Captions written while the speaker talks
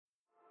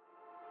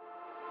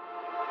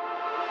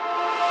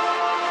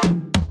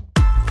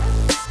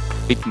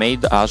It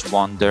made us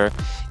wonder,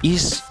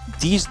 is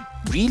this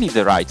really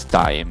the right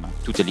time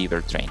to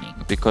deliver training?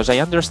 Because I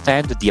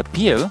understand the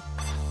appeal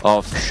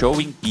of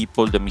showing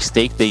people the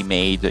mistake they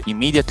made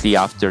immediately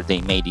after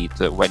they made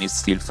it, when it's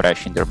still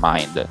fresh in their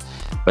mind.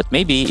 But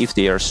maybe if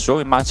they are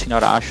so much in a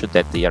rush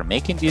that they are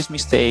making this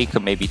mistake,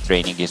 maybe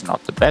training is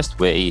not the best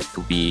way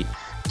to be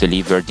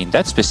delivered in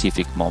that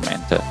specific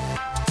moment.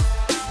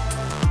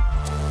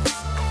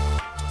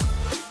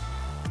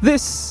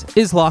 This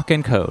is Lock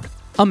and Code,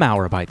 a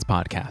Malwarebytes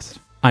podcast.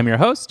 I'm your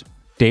host,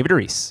 David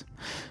Reese.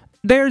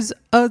 There's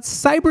a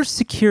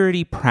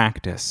cybersecurity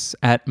practice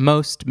at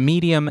most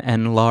medium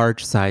and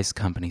large-sized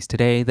companies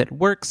today that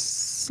works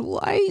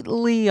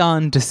slightly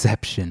on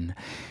deception.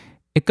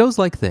 It goes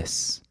like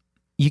this.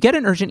 You get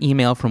an urgent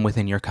email from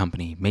within your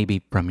company,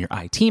 maybe from your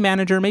IT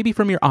manager, maybe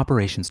from your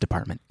operations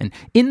department. And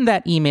in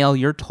that email,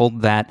 you're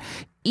told that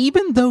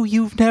even though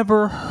you've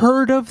never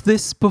heard of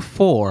this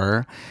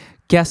before,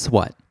 guess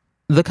what?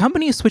 The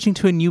company is switching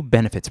to a new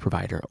benefits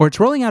provider, or it's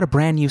rolling out a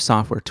brand new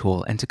software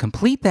tool, and to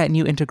complete that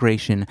new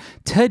integration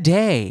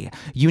today,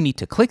 you need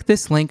to click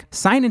this link,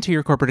 sign into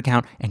your corporate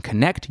account, and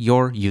connect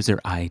your user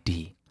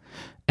ID.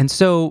 And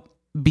so,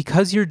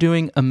 because you're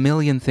doing a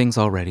million things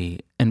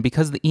already, and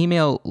because the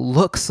email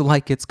looks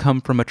like it's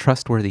come from a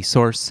trustworthy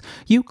source,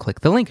 you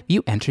click the link,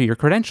 you enter your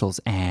credentials,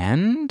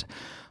 and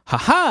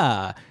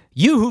haha!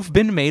 You've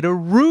been made a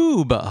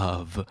rube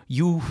of.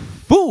 You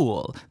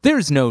fool!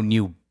 There's no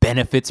new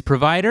benefits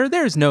provider.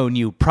 There's no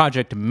new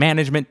project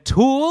management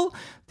tool.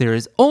 There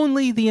is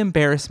only the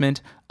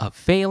embarrassment of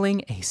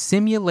failing a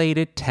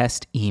simulated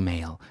test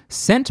email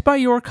sent by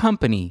your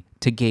company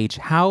to gauge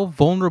how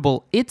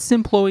vulnerable its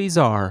employees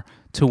are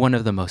to one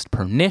of the most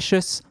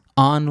pernicious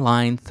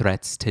online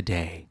threats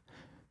today: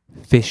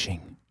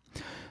 phishing.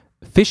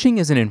 Phishing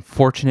is an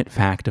unfortunate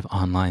fact of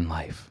online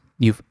life.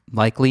 You've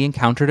likely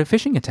encountered a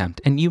phishing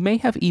attempt, and you may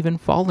have even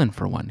fallen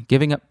for one,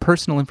 giving up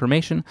personal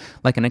information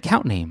like an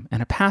account name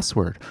and a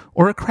password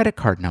or a credit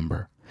card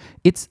number.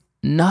 It's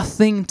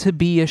nothing to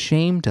be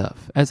ashamed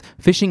of, as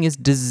phishing is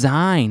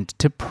designed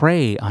to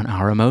prey on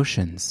our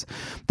emotions.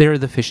 There are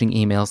the phishing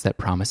emails that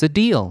promise a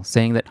deal,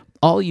 saying that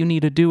all you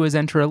need to do is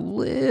enter a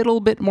little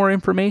bit more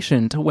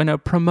information to win a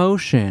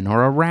promotion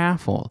or a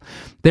raffle.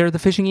 There are the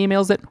phishing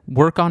emails that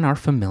work on our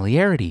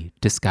familiarity,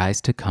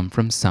 disguised to come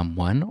from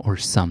someone or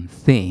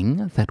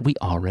something that we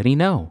already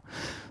know.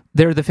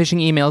 There are the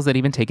phishing emails that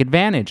even take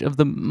advantage of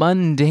the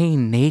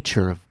mundane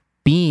nature of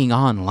being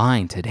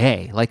online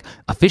today, like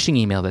a phishing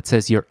email that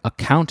says your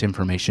account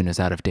information is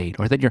out of date,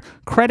 or that your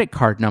credit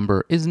card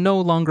number is no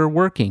longer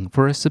working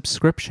for a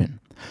subscription.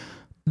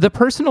 The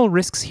personal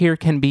risks here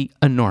can be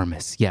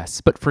enormous,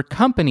 yes, but for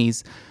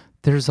companies,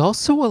 there's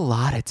also a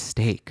lot at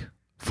stake.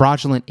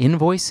 Fraudulent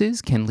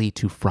invoices can lead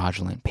to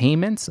fraudulent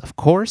payments, of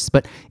course,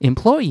 but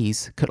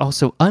employees could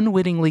also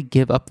unwittingly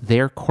give up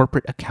their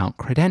corporate account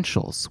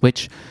credentials,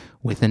 which,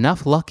 with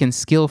enough luck and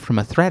skill from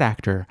a threat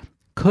actor,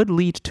 could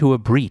lead to a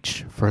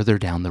breach further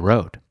down the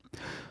road.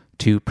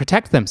 To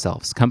protect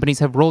themselves, companies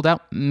have rolled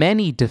out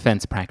many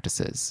defense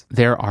practices.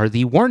 There are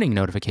the warning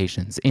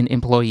notifications in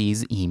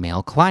employees'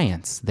 email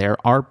clients. There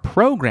are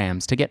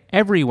programs to get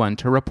everyone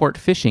to report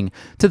phishing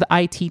to the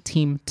IT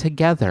team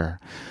together.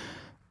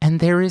 And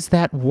there is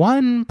that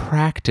one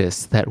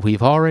practice that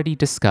we've already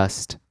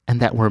discussed and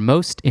that we're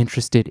most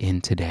interested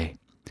in today: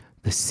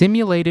 the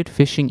simulated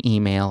phishing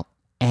email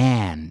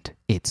and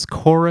its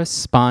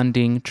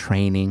corresponding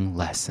training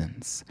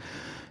lessons.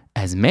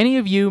 As many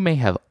of you may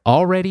have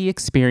already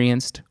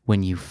experienced,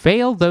 when you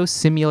fail those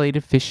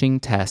simulated phishing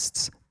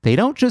tests, they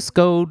don't just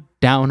go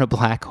down a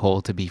black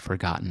hole to be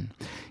forgotten.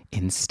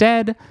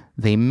 Instead,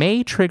 they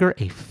may trigger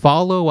a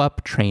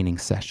follow-up training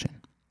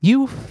session.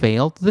 You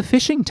failed the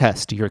phishing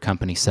test, your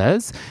company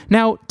says.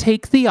 Now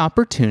take the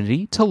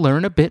opportunity to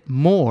learn a bit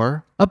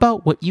more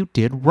about what you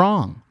did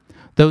wrong.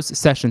 Those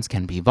sessions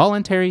can be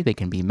voluntary, they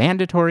can be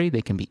mandatory,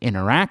 they can be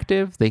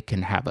interactive, they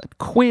can have a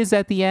quiz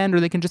at the end,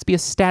 or they can just be a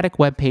static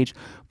web page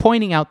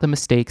pointing out the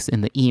mistakes in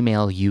the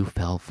email you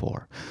fell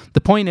for.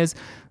 The point is,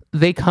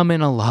 they come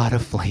in a lot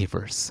of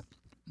flavors.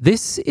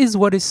 This is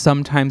what is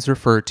sometimes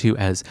referred to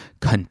as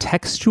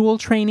contextual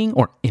training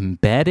or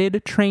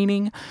embedded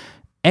training.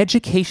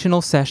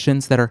 Educational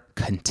sessions that are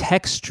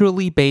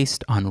contextually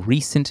based on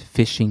recent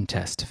phishing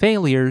test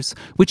failures,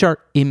 which are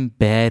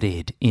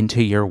embedded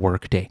into your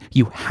workday.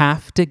 You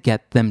have to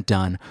get them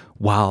done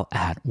while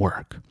at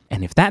work.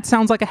 And if that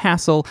sounds like a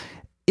hassle,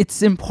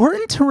 it's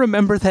important to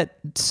remember that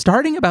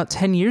starting about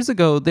 10 years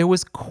ago, there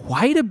was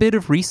quite a bit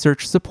of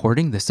research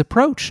supporting this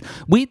approach.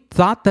 We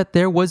thought that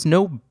there was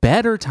no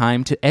better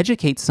time to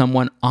educate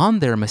someone on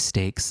their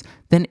mistakes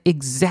than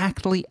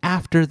exactly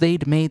after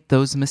they'd made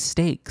those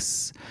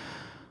mistakes.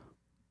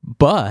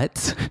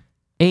 But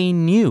a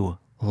new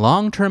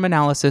long-term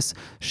analysis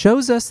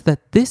shows us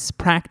that this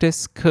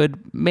practice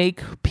could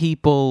make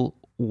people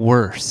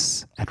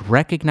worse at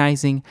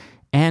recognizing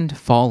and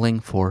falling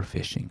for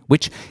phishing,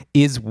 which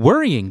is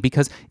worrying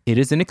because it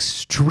is an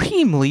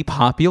extremely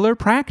popular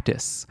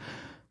practice.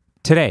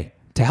 Today,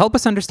 To help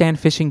us understand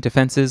phishing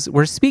defenses,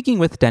 we're speaking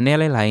with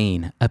Daniele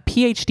Lain, a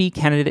PhD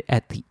candidate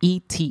at the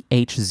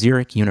ETH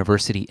Zurich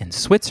University in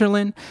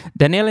Switzerland.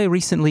 Daniele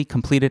recently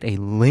completed a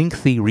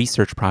lengthy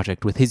research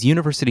project with his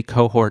university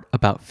cohort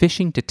about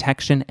phishing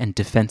detection and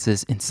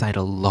defenses inside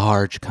a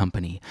large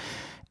company.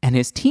 And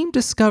his team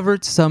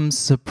discovered some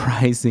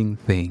surprising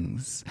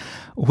things.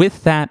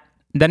 With that,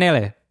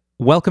 Daniele,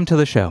 welcome to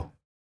the show.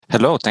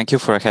 Hello, thank you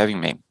for having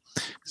me.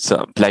 It's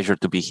a pleasure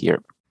to be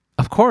here.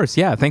 Of course,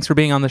 yeah. Thanks for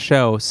being on the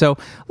show. So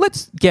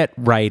let's get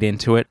right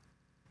into it.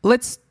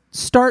 Let's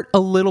start a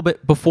little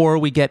bit before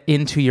we get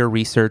into your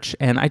research.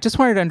 And I just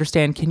wanted to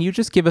understand, can you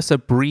just give us a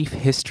brief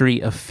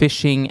history of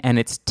phishing and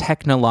its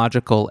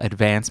technological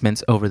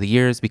advancements over the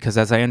years? Because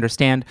as I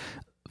understand,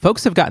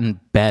 folks have gotten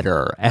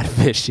better at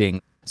phishing.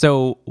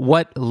 So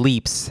what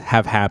leaps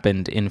have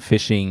happened in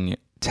phishing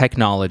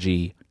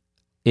technology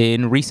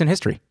in recent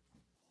history?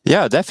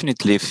 Yeah,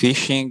 definitely.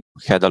 Phishing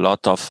had a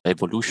lot of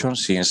evolution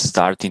since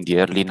starting the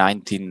early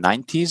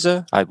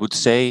 1990s. I would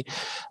say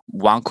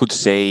one could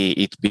say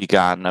it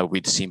began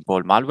with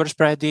simple malware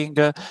spreading.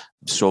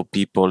 So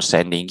people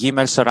sending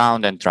emails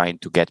around and trying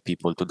to get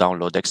people to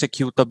download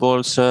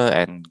executables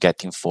and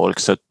getting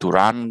folks to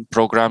run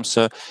programs.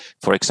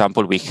 For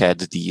example, we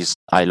had these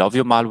I Love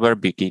You malware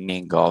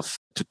beginning of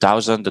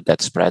 2000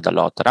 that spread a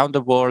lot around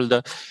the world.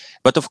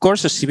 But of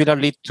course,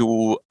 similarly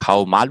to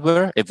how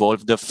malware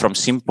evolved from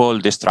simple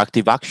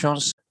destructive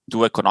actions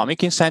to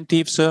economic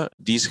incentives,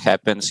 this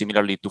happened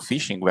similarly to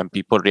phishing when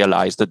people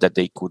realized that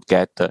they could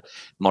get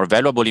more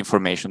valuable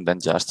information than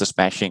just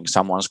smashing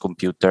someone's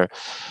computer.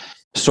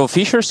 So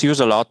phishers use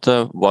a lot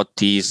what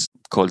is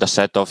called a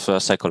set of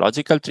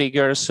psychological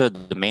triggers.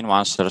 The main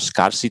ones are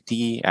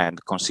scarcity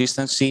and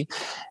consistency.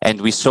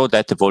 And we saw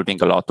that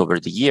evolving a lot over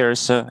the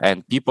years.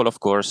 And people, of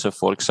course,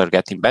 folks are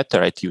getting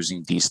better at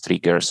using these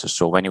triggers.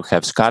 So when you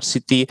have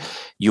scarcity,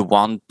 you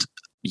want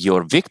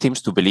your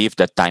victims to believe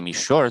that time is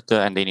short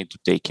and they need to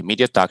take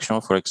immediate action.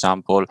 For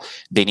example,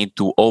 they need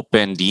to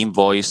open the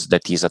invoice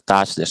that is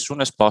attached as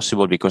soon as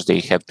possible because they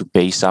have to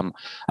pay some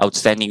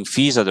outstanding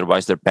fees.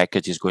 Otherwise, their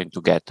package is going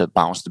to get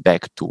bounced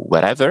back to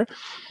wherever.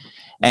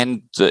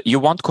 And you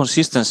want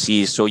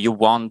consistency. So you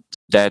want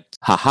that,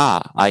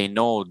 I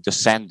know the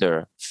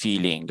sender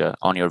feeling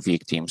on your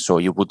victim. So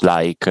you would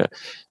like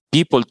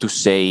people to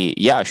say,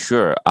 yeah,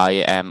 sure, I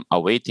am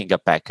awaiting a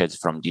package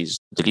from this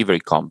delivery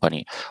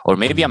company. Or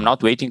maybe I'm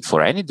not waiting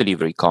for any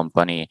delivery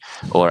company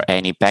or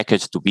any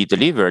package to be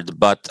delivered,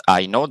 but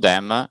I know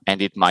them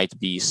and it might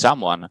be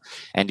someone.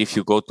 And if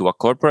you go to a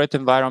corporate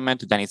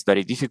environment, then it's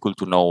very difficult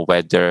to know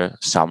whether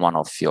someone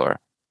of your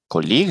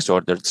colleagues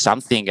ordered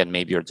something and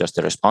maybe you're just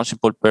a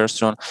responsible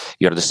person.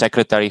 You're the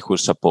secretary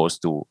who's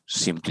supposed to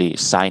simply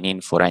sign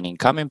in for an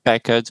incoming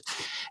package.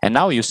 And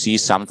now you see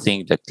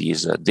something that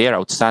is there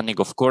outstanding.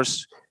 Of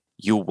course,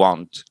 you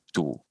want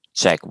to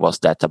check what's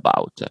that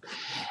about.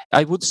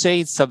 I would say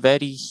it's a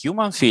very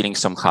human feeling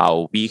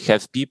somehow. We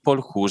have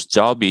people whose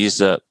job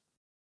is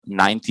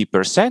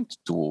 90%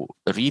 to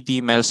read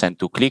emails and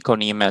to click on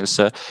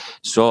emails.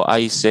 So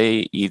I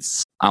say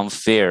it's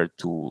unfair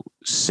to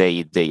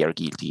say they are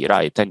guilty,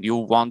 right? And you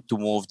want to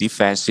move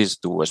defenses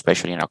to,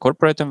 especially in a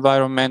corporate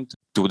environment,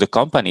 to the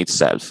company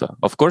itself.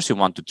 Of course, you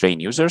want to train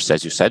users,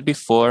 as you said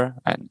before,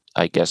 and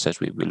I guess as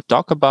we will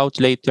talk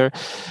about later.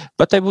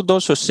 But I would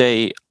also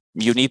say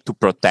you need to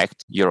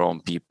protect your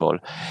own people.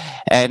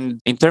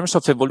 And in terms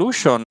of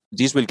evolution,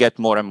 this will get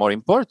more and more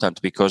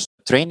important because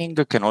training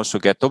can also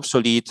get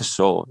obsolete.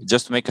 So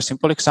just to make a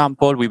simple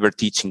example, we were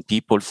teaching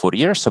people for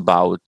years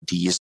about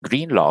this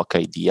green lock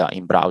idea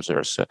in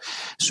browsers.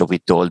 So we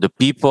told the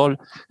people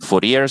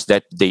for years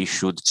that they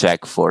should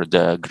check for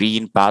the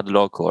green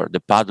padlock or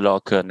the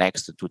padlock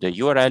next to the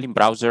URL in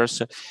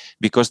browsers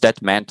because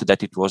that meant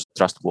that it was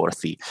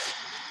trustworthy.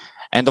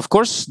 And of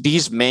course,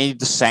 this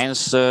made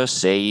sense,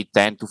 say,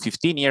 10 to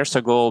 15 years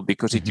ago,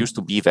 because it used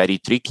to be very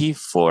tricky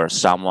for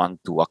someone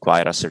to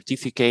acquire a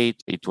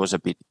certificate. It was a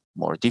bit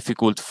more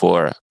difficult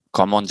for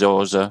common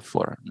Joes,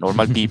 for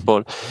normal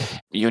people.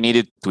 You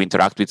needed to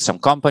interact with some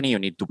company, you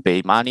need to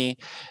pay money,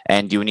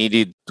 and you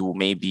needed to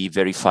maybe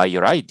verify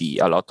your ID.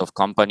 A lot of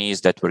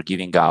companies that were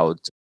giving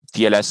out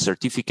TLS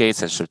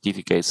certificates and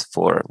certificates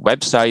for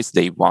websites,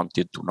 they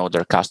wanted to know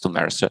their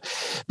customers.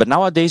 But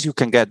nowadays you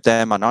can get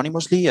them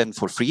anonymously and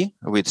for free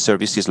with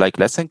services like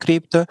Let's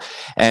Encrypt.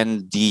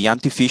 And the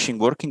anti-phishing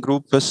working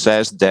group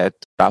says that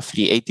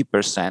roughly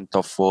 80%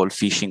 of all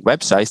phishing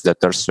websites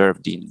that are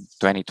served in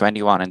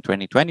 2021 and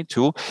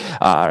 2022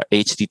 are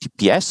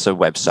HTTPS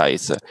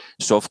websites.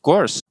 So of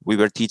course, we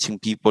were teaching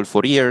people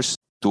for years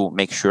to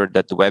make sure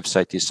that the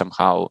website is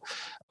somehow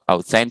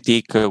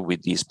authentic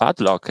with this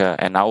padlock,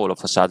 and now all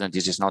of a sudden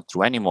this is not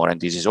true anymore, and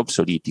this is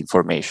obsolete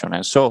information.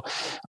 And so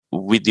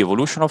with the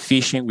evolution of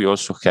phishing, we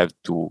also have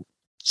to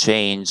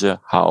change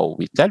how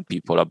we tell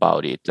people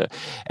about it.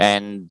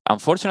 And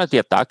unfortunately,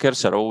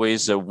 attackers are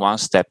always one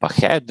step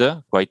ahead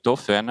quite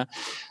often,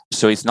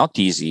 so it's not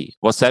easy.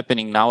 What's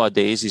happening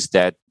nowadays is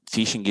that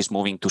phishing is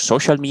moving to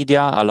social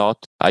media a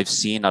lot. I've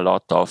seen a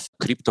lot of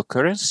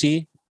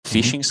cryptocurrency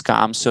phishing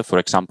scams, for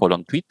example,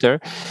 on Twitter.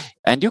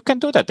 And you can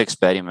do that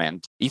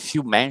experiment. If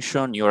you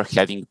mention you're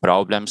having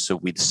problems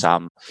with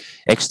some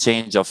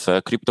exchange of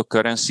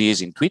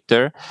cryptocurrencies in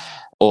Twitter,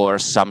 or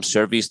some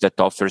service that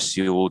offers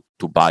you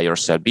to buy or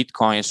sell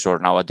bitcoins, or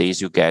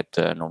nowadays you get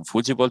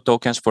non-fungible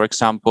tokens, for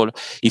example.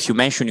 If you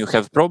mention you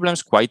have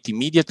problems, quite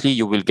immediately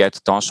you will get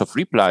tons of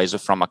replies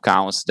from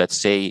accounts that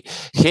say,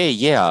 hey,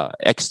 yeah,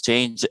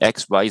 exchange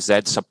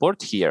XYZ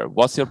support here.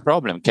 What's your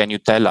problem? Can you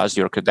tell us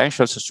your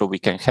credentials so we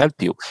can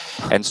help you?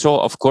 And so,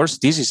 of course,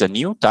 this is a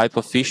new type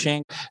of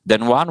phishing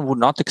that one would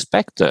not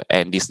expect.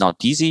 And it's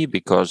not easy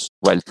because,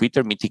 well,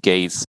 Twitter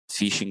mitigates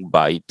phishing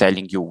by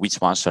telling you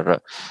which ones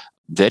are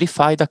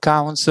verified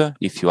accounts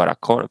if you are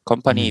a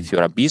company, if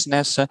you're a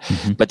business,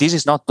 but this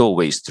is not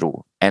always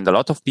true. And a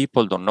lot of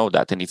people don't know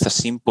that. And it's a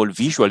simple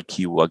visual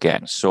cue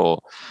again,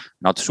 so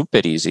not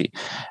super easy.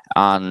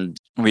 And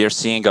we are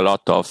seeing a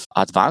lot of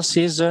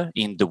advances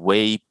in the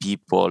way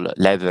people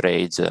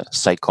leverage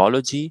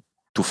psychology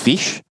to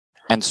phish.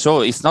 And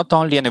so it's not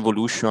only an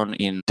evolution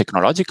in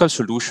technological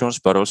solutions,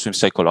 but also in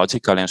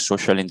psychological and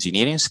social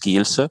engineering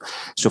skills.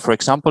 So, for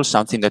example,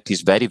 something that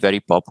is very, very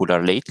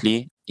popular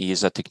lately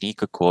is a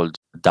technique called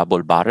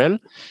double barrel,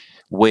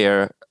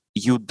 where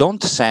you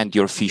don't send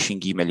your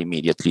phishing email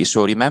immediately.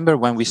 So remember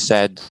when we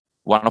said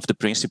one of the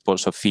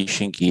principles of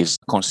phishing is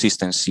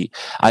consistency.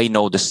 I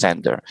know the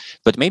sender,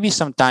 but maybe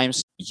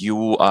sometimes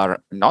you are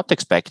not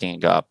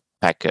expecting a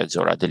package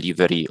or a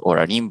delivery or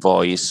an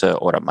invoice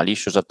or a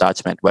malicious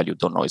attachment. Well, you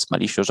don't know it's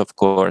malicious, of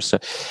course.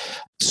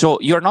 So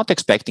you're not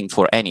expecting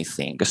for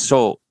anything.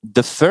 So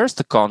the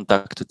first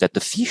contact that the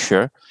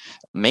phisher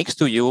makes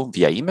to you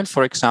via email,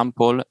 for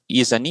example,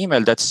 is an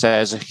email that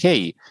says,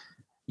 hey,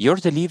 your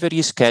delivery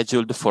is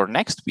scheduled for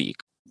next week.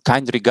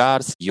 Kind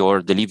regards,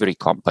 your delivery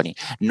company.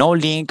 No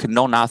link,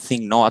 no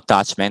nothing, no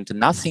attachment,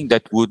 nothing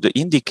that would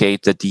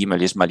indicate that the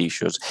email is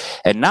malicious.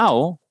 And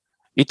now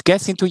it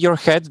gets into your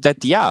head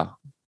that, yeah,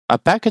 a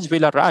package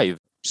will arrive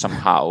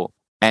somehow.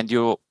 And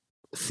you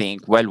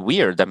think, well,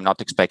 weird, I'm not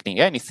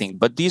expecting anything.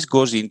 But this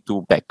goes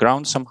into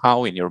background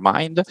somehow in your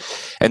mind.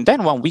 And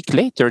then 1 week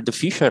later, the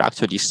phisher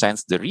actually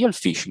sends the real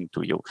phishing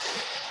to you.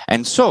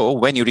 And so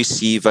when you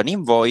receive an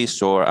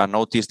invoice or a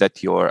notice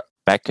that your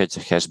package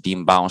has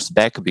been bounced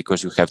back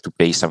because you have to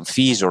pay some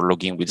fees or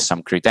log in with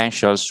some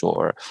credentials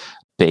or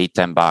pay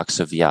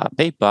 $10 via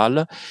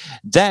PayPal,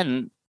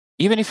 then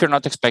even if you're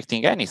not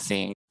expecting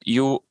anything,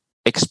 you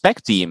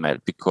expect the email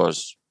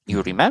because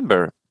you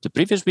remember the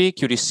previous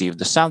week you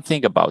received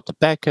something about the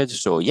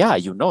package. So yeah,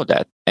 you know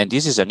that. And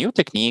this is a new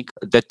technique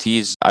that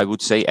is, I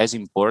would say, as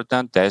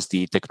important as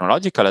the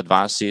technological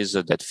advances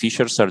that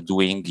phishers are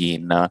doing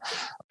in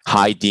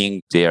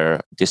hiding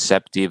their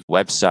deceptive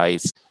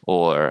websites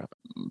or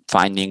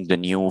finding the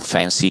new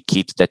fancy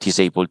kit that is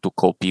able to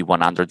copy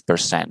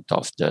 100%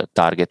 of the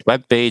target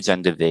web page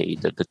and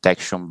evade the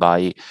detection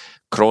by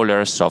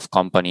crawlers of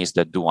companies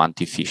that do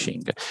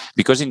anti-phishing.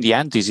 Because in the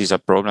end, this is a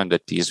problem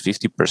that is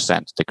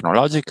 50%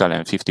 technological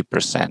and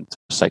 50%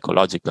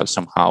 psychological.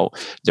 Somehow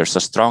there's a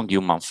strong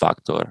human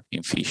factor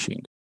in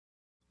phishing.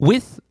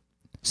 With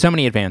so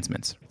many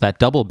advancements, that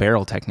double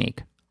barrel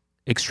technique,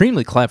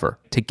 extremely clever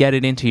to get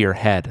it into your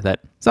head that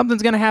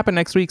something's going to happen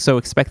next week, so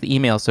expect the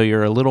email so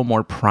you're a little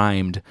more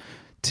primed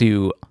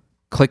to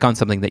click on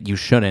something that you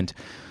shouldn't.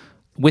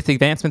 With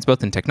advancements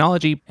both in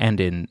technology and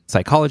in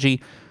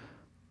psychology,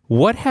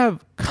 what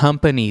have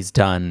companies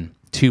done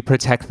to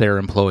protect their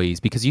employees?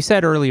 Because you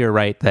said earlier,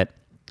 right, that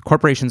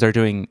corporations are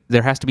doing,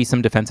 there has to be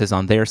some defenses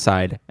on their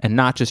side and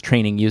not just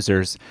training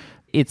users.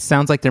 It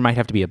sounds like there might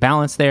have to be a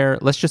balance there.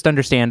 Let's just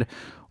understand,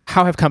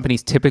 how have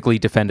companies typically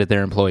defended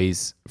their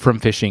employees from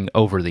phishing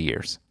over the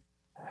years?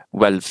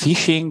 Well,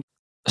 phishing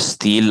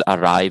still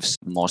arrives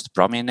most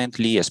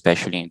prominently,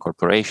 especially in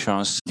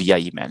corporations, via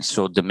email.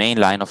 So the main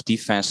line of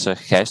defense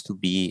has to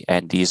be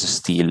and is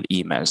still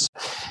emails.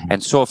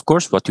 And so, of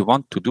course, what you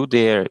want to do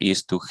there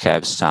is to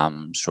have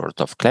some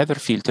sort of clever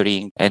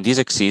filtering. And this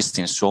exists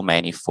in so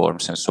many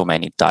forms and so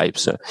many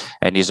types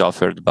and is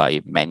offered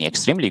by many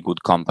extremely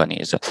good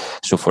companies.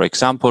 So, for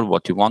example,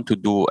 what you want to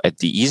do at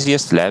the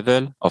easiest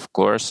level, of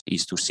course,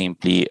 is to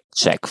simply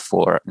check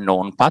for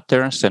known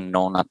patterns and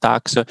known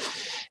attacks.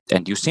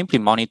 And you simply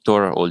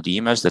monitor all the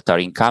emails that are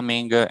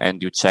incoming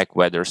and you check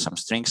whether some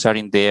strings are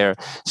in there,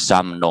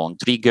 some known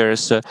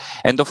triggers.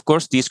 And of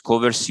course, this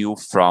covers you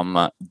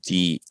from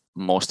the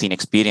most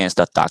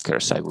inexperienced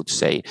attackers, I would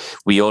say.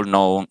 We all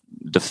know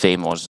the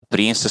famous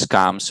Prince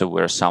scams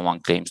where someone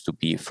claims to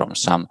be from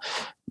some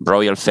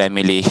royal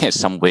family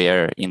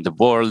somewhere in the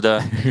world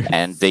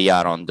and they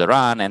are on the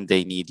run and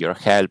they need your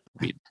help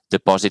with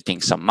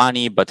depositing some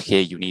money, but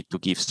hey, you need to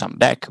give some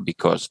back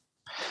because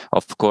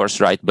of course,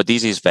 right? But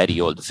this is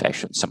very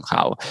old-fashioned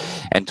somehow.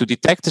 And to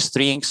detect the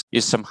strings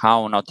is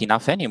somehow not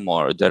enough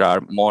anymore. There are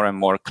more and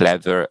more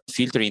clever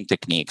filtering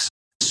techniques.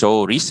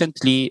 So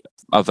recently,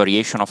 a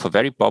variation of a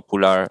very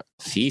popular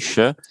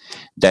phish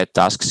that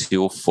asks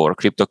you for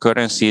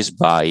cryptocurrencies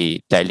by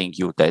telling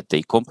you that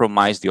they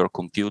compromised your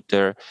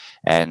computer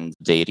and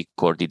they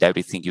recorded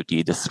everything you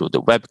did through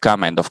the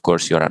webcam. And of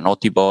course, you're a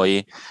naughty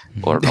boy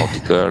or naughty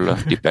girl,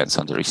 depends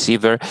on the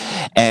receiver.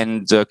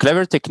 And the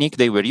clever technique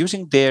they were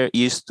using there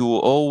is to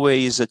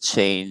always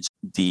change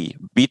the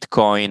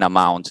Bitcoin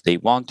amount they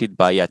wanted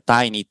by a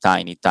tiny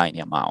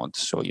amount.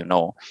 So,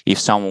 if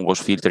someone was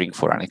filtering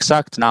for an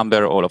exact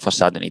number, all of a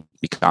sudden it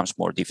becomes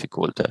more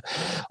difficult.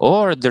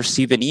 Or there's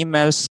even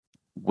emails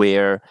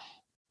where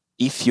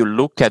if you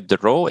look at the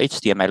raw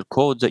HTML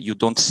code, you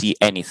don't see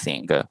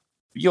anything.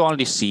 You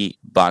only see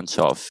a bunch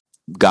of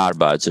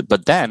garbage.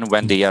 But then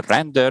when they are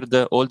rendered,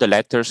 all the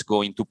letters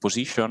go into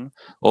position,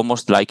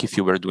 almost like if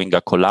you were doing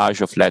a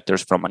collage of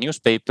letters from a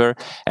newspaper,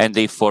 and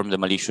they form the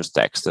malicious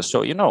text.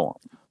 So,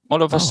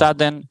 all of a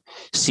sudden,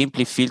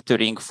 simply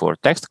filtering for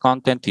text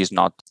content is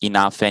not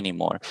enough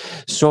anymore.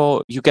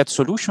 So you get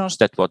solutions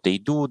that what they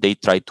do, they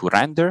try to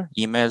render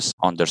emails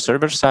on their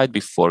server side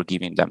before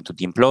giving them to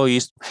the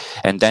employees.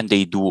 And then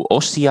they do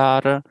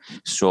OCR,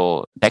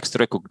 so text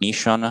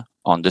recognition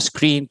on the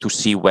screen to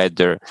see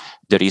whether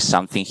there is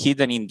something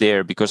hidden in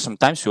there, because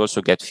sometimes you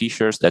also get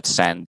phishers that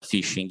send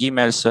phishing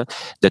emails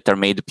that are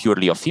made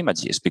purely of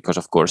images, because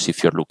of course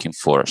if you're looking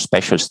for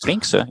special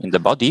strings in the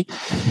body,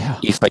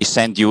 if I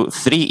send you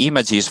 3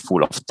 images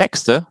full of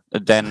text,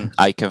 then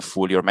I can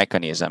fool your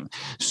mechanism.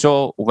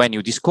 So when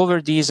you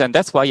discover these, and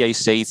that's why I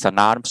say it's an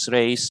arms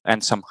race,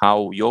 and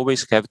somehow you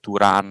always have to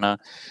run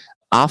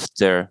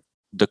after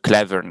the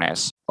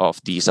cleverness of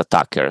these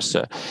attackers.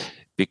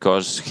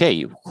 Because,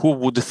 hey, who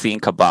would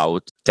think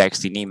about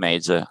text in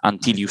image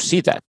until you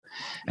see that?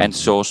 And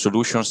so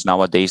solutions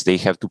nowadays, they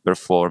have to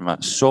perform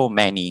so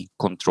many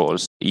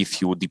controls if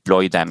you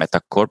deploy them at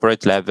a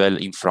corporate level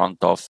in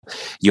front of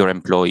your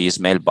employees'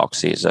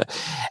 mailboxes.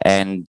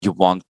 And you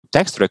want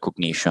text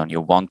recognition.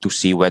 You want to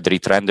see whether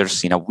it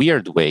renders in a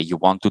weird way. You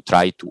want to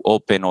try to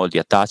open all the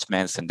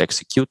attachments and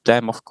execute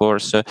them, of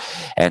course,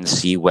 and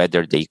see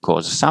whether they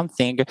cause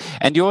something.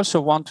 And you also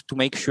want to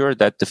make sure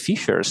that the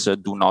phishers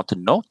do not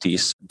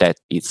notice that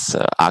it's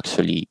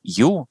actually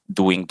you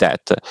doing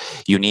that.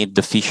 You need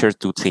the phisher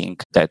to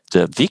think that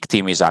the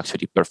victim is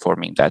actually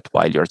performing that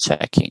while you're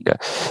checking.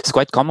 It's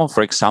quite common,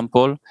 for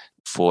example,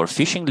 for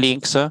phishing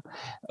links,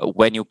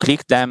 when you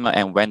click them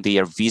and when they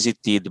are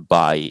visited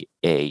by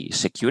a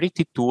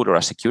security tool or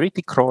a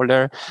security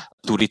crawler,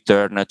 to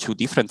return 2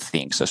 different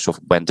things. So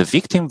when the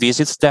victim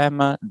visits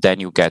them, then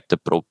you get the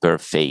proper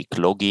fake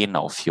login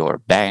of your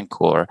bank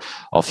or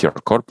of your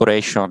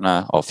corporation,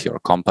 of your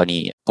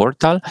company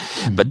portal.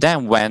 Mm-hmm. But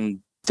then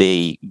when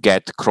they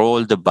get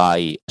crawled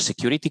by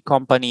security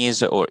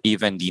companies or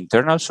even the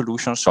internal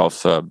solutions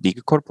of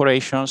big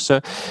corporations,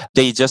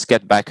 they just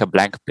get back a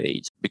blank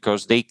page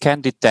because they can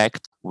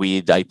detect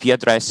with IP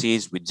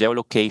addresses, with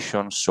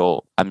geolocation.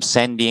 So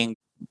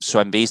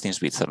I'm based in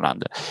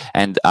Switzerland,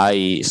 and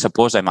I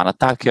suppose I'm an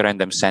attacker and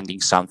I'm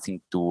sending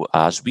something to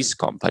a Swiss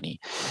company.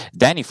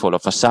 Then if all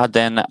of a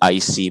sudden I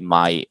see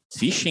my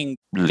phishing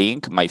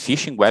link, my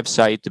phishing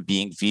website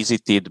being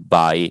visited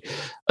by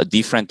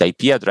different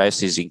IP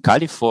addresses in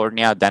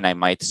California, then I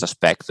might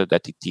suspect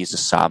that it is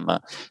some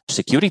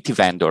security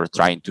vendor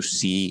trying to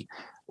see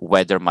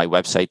whether my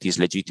website is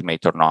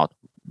legitimate or not.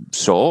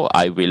 So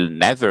I will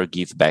never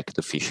give back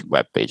the phishing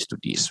webpage to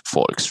these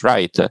folks,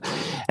 right?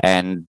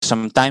 And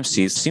sometimes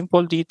it's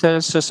simple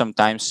details,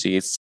 sometimes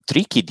it's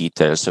tricky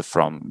details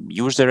from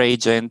user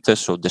agent,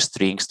 so the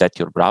strings that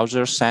your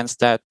browser sends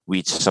that,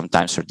 which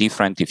sometimes are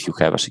different if you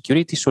have a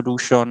security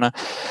solution.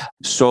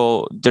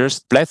 So there's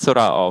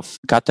plethora of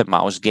cat and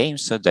mouse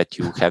games that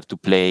you have to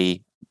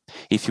play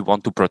if you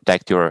want to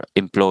protect your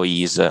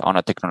employees on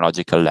a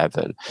technological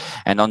level.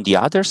 And on the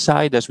other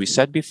side, as we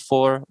said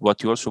before,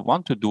 what you also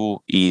want to do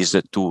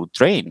is to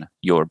train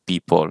your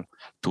people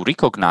to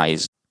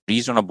recognize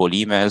reasonable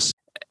emails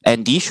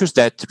and the issues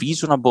that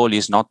reasonable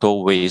is not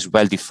always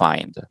well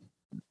defined.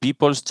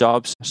 People's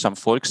jobs, some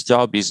folks'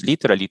 job is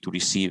literally to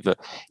receive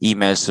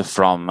emails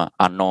from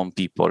unknown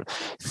people.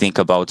 Think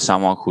about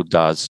someone who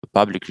does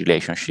public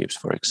relationships,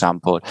 for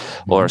example,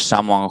 or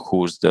someone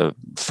who's the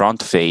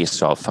front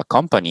face of a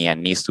company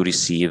and needs to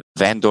receive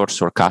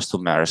vendors or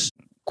customers'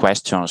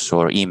 questions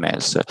or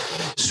emails.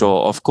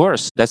 So, of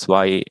course, that's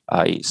why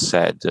I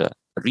said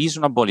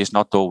reasonable is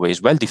not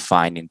always well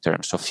defined in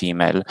terms of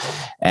email.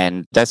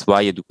 And that's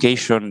why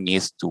education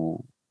needs to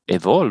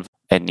evolve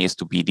and needs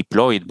to be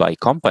deployed by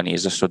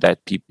companies so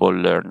that people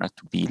learn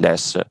to be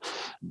less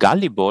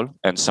gullible.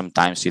 And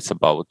sometimes it's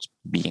about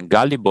being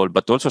gullible,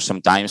 but also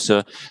sometimes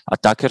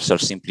attackers are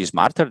simply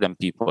smarter than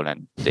people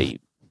and they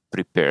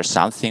prepare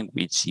something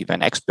which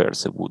even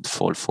experts would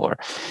fall for.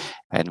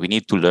 And we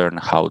need to learn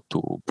how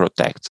to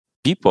protect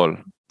people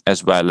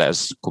as well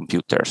as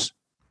computers.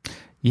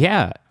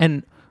 Yeah.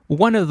 And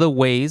one of the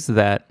ways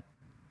that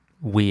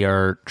we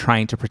are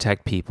trying to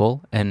protect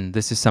people, and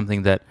this is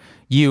something that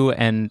you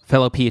and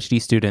fellow PhD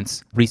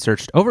students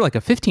researched over like a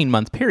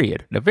 15-month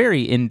period, a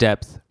very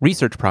in-depth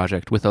research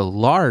project with a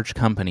large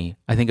company,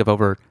 I think of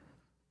over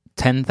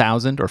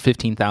 10,000 or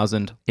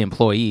 15,000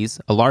 employees,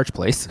 a large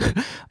place.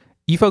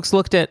 You folks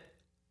looked at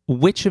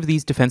which of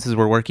these defenses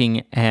were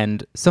working,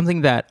 and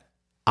something that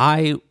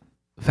I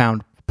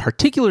found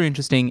particularly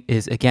interesting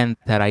is, again,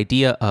 that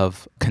idea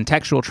of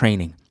contextual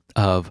training,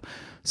 of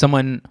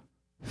someone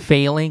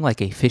failing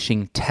like a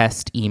phishing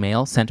test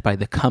email sent by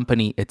the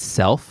company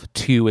itself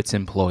to its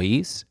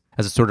employees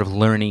as a sort of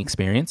learning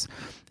experience.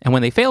 And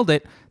when they failed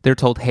it, they're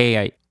told, hey,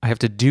 I have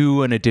to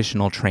do an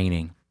additional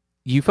training.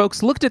 You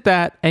folks looked at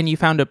that and you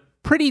found a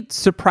pretty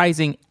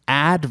surprising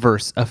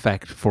adverse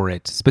effect for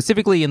it,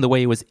 specifically in the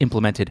way it was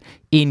implemented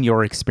in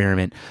your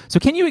experiment. So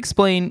can you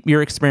explain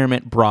your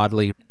experiment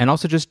broadly and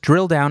also just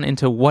drill down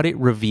into what it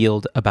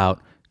revealed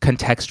about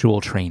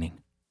contextual training?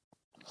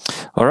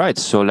 All right,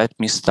 so let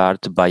me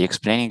start by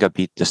explaining a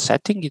bit the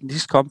setting in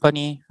this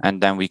company,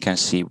 and then we can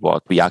see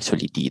what we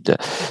actually did.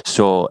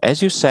 So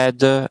as you said,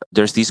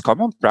 there's this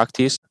common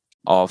practice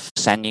of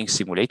sending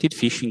simulated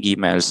phishing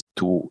emails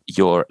to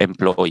your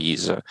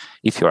employees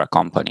if you're a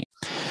company.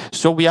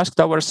 So we asked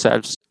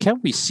ourselves, can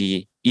we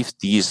see if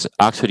this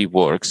actually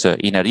works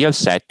in a real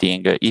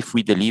setting if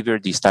we deliver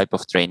this type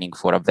of training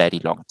for a very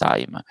long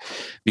time?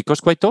 Because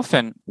quite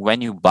often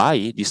when you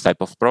buy this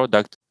type of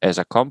product as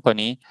a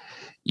company,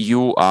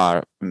 you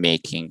are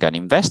making an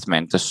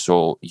investment.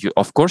 So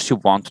of course you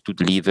want to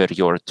deliver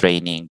your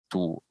training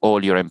to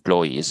all your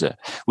employees,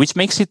 which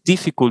makes it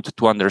difficult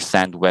to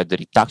understand whether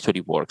it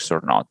actually works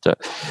or not.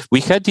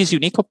 We had this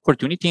unique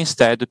opportunity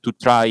instead to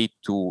try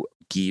to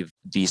give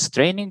this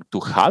training to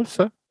half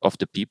of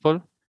the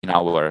people in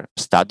our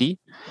study,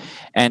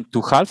 and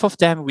to half of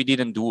them we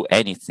didn't do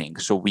anything.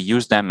 So we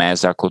used them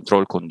as a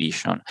control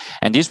condition.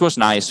 And this was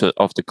nice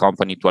of the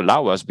company to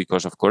allow us,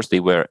 because of course they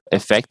were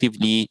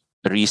effectively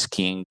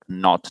risking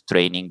not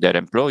training their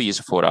employees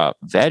for a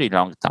very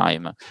long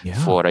time,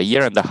 for a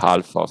year and a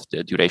half of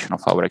the duration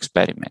of our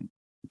experiment.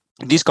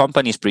 This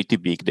company is pretty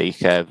big. They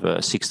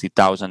have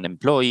 60,000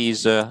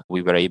 employees.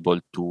 We were able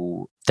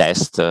to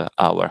test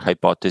our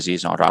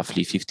hypothesis on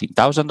roughly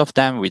 15,000 of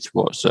them, which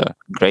was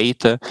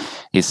great.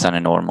 It's an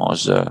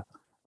enormous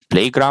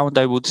playground,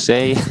 I would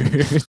say.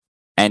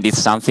 And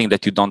it's something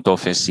that you don't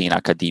often see in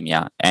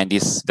academia. And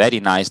it's very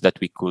nice that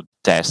we could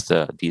test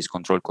these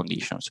control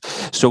conditions.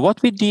 So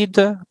what we did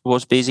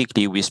was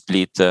basically we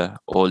split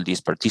all these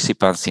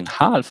participants in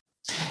half.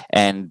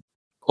 And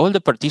all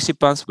the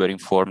participants were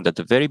informed at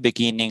the very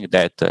beginning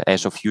that,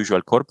 as of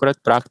usual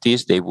corporate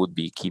practice, they would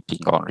be keeping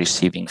on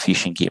receiving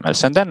phishing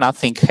emails. And then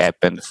nothing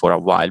happened for a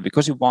while,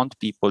 because you want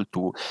people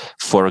to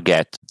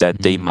forget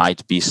that they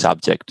might be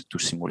subject to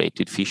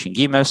simulated phishing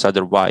emails.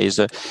 Otherwise,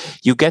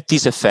 you get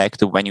this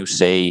effect when you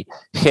say,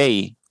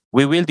 hey,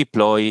 we will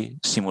deploy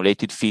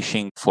simulated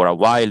phishing for a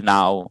while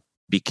now,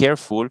 be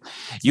careful.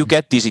 You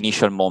get this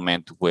initial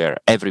moment where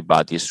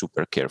everybody is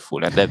super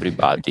careful and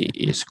everybody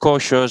is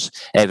cautious.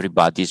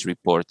 Everybody is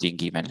reporting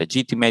even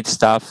legitimate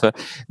stuff,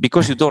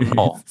 because you don't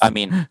know. I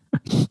mean,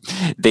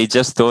 they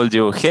just told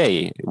you,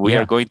 hey, we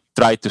are going to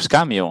try to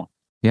scam you.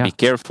 Be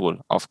careful.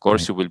 Of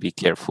course, you will be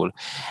careful.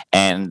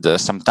 And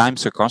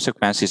sometimes the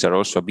consequences are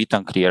also a bit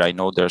unclear. I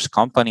know there's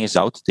companies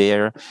out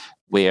there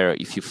where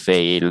if you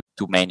fail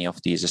too many of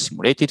these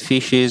simulated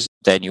phishes,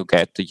 then you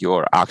get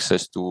your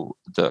access to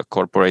the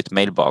corporate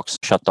mailbox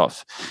shut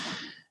off.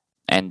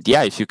 And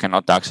if you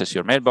cannot access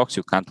your mailbox,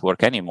 you can't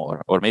work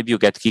anymore. Or maybe you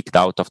get kicked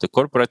out of the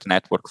corporate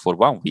network for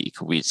 1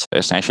 week, which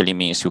essentially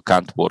means you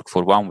can't work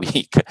for 1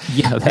 week.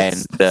 Yeah,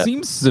 that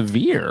seems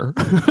severe.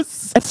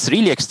 That's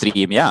really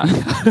extreme,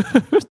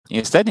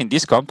 Instead, in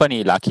this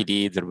company,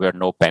 luckily, there were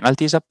no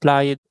penalties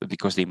applied,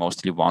 because they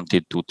mostly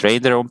wanted to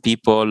train their own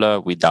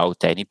people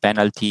without any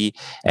penalty.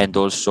 And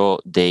also,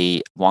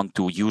 they want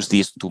to use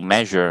this to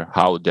measure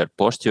how their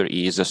posture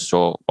is.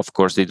 So, of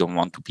course, they don't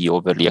want to be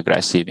overly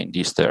aggressive in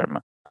this term.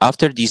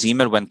 After this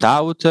email went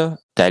out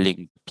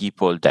telling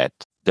people that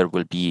there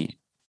will be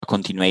a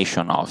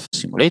continuation of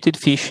simulated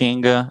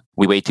phishing,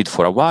 we waited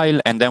for a while,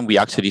 and then we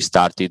actually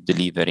started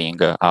delivering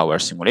our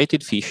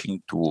simulated phishing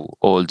to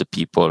all the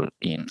people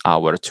in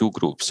our two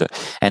groups.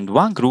 And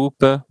one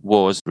group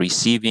was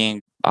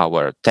receiving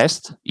our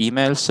test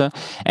emails,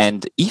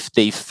 and if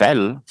they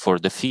fell for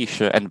the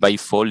phish, and by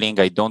falling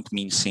I don't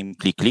mean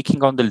simply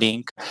clicking on the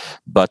link,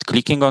 but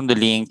clicking on the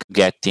link,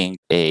 getting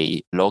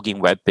a login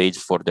web page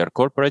for their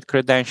corporate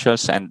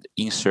credentials and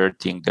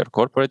inserting their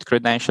corporate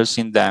credentials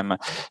in them.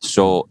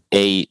 So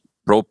a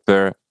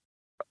proper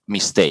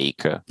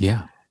mistake,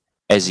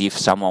 as if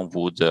someone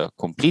would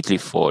completely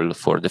fall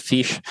for the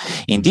phish.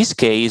 In this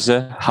case,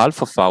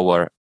 half of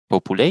our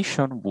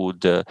population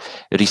would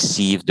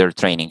receive their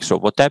training. So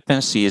what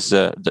happens is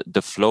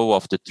the flow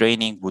of the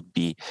training would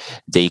be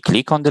they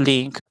click on the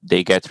link,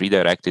 they get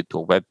redirected to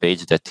a web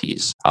page that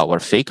is our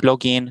fake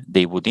login,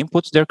 they would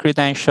input their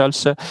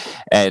credentials,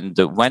 and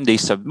when they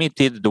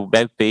submitted, the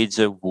web page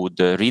would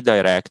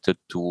redirect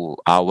to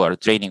our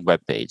training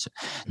web page.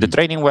 The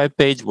training web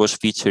page was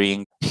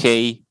featuring,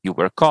 hey, you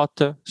were caught,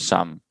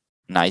 some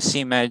nice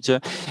image,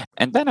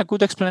 And then a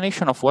good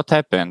explanation of what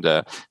happened.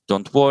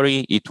 Don't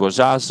worry, it was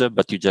us,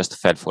 but you just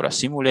fell for a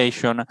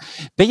simulation.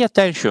 Pay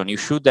attention. You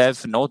should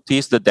have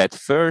noticed that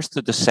first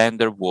the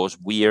sender was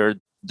weird.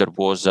 There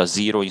was a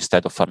 0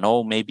 instead of a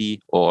no,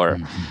 maybe, or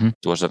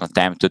it was an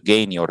attempt to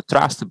gain your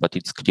trust, but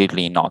it's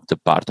clearly not a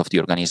part of the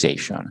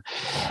organization.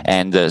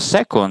 And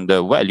second,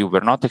 well, you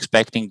were not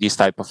expecting this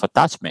type of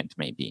attachment,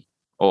 maybe,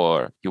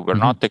 or you were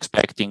not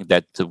expecting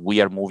that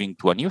we are moving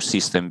to a new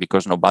system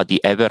because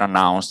nobody ever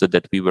announced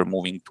that we were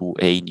moving to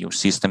a new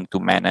system to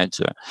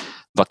manage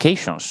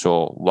vacations.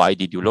 So why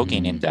did you log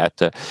in that?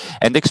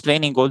 And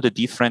explaining all the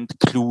different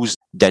clues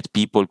that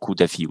people could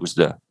have used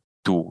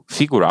to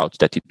figure out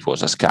that it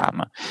was a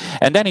scam.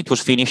 And then it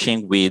was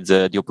finishing with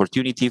the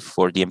opportunity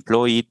for the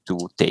employee to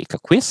take a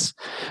quiz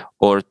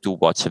or to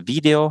watch a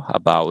video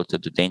about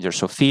the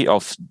dangers of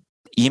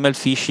email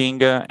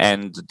phishing.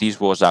 And this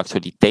was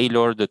actually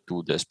tailored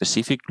to the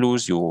specific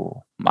clues you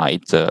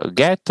might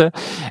get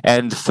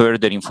and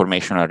further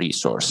informational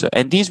resource.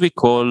 And this we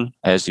call,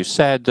 as you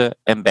said,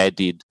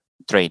 embedded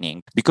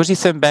training, because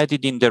it's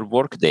embedded in their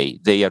workday.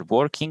 They are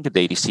working,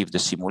 they receive the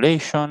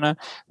simulation,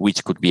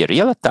 which could be a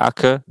real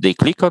attack. They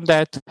click on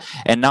that,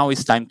 and now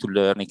it's time to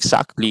learn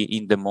exactly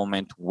in the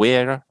moment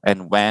where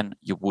and when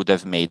you would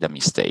have made a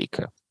mistake.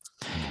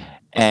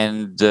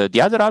 And the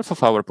other half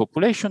of our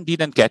population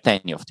didn't get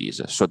any of these.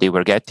 So they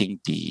were getting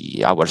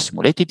our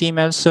simulated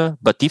emails,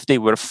 but if they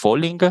were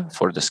falling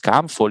for the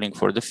scam, falling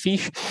for the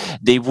fish,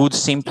 they would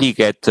simply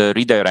get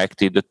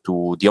redirected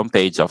to the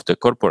homepage of the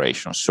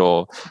corporation.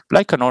 So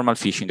like a normal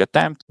phishing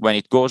attempt, when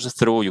it goes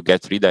through, you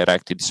get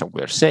redirected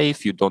somewhere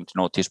safe. You don't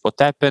notice what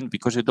happened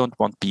because you don't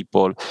want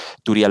people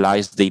to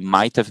realize they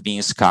might have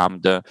been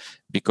scammed,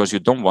 because you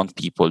don't want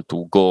people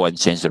to go and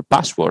change their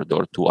password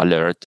or to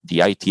alert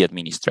the IT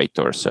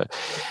administrators.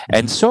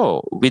 And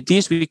so with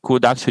this, we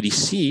could actually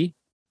see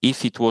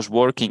if it was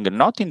working,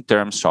 not in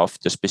terms of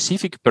the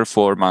specific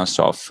performance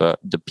of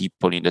the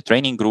people in the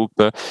training group,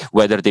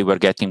 whether they were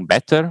getting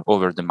better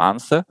over the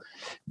month,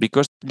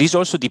 because this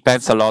also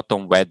depends a lot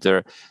on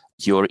whether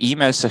your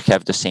emails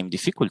have the same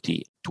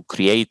difficulty. To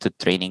create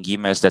training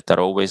emails that are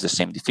always the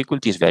same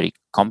difficulty is very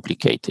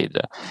complicated,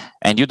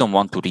 and you don't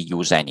want to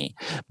reuse any.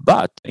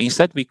 But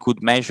instead, we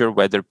could measure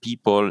whether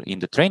people in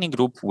the training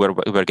group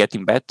were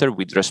getting better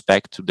with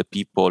respect to the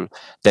people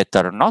that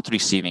are not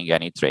receiving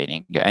any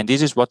training. And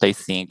this is what I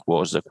think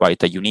was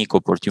quite a unique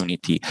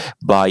opportunity.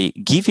 By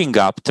giving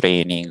up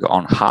training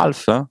on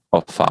half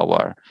of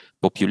our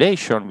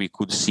population, we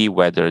could see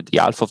whether the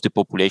half of the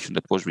population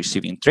that was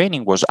receiving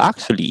training was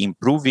actually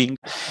improving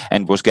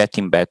and was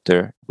getting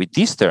better with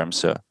these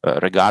terms,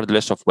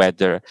 regardless of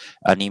whether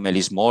an email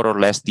is more or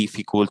less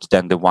difficult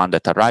than the one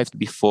that arrived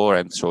before,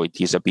 and so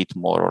it is a bit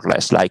more or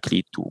less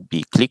likely to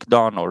be clicked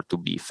on or to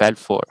be fell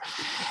for.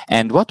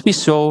 And what we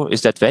saw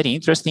is that, very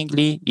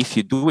interestingly, if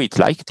you do it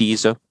like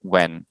this,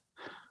 when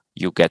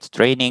you get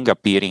training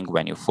appearing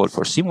when you fall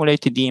for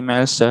simulated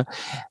emails,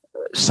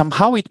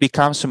 somehow it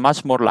becomes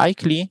much more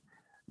likely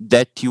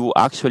that you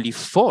actually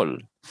fall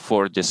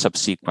for the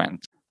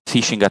subsequent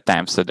phishing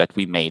attempts that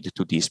we made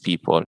to these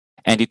people.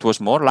 And it was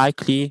more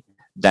likely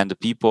than the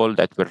people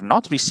that were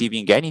not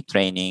receiving any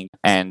training.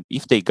 And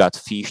if they got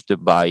phished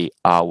by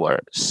our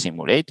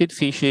simulated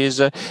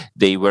fishes,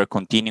 they were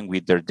continuing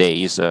with their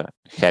days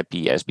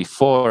happy as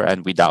before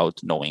and without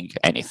knowing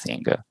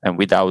anything and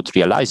without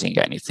realizing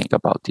anything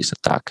about this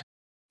attack.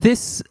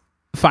 This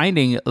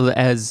finding,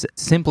 as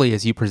simply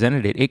as you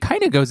presented it, it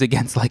kind of goes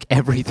against like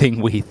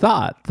everything we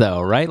thought, though,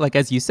 right? Like,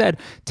 as you said,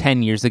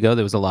 10 years ago,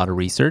 there was a lot of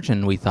research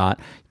and we thought,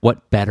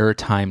 what better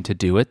time to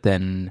do it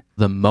than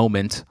the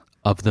moment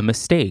of the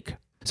mistake?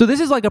 So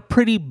this is like a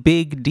pretty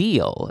big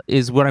deal,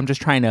 is what I'm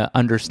just trying to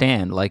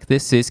understand. Like,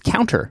 this is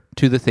counter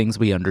to the things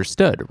we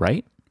understood,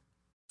 right?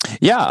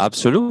 Yeah,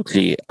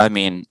 absolutely. I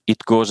mean,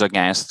 it goes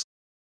against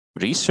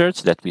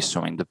research that we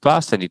saw in the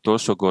past, and it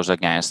also goes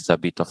against a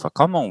bit of a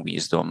common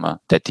wisdom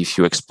that if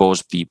you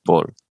expose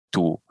people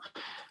to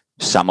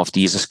some of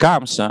these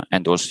scams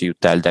and also you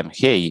tell them,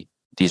 hey,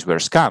 these were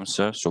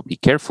scams, so be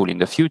careful in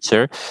the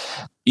future,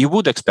 you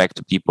would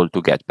expect people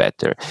to get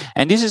better.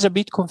 And this is a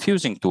bit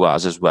confusing to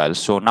us as well.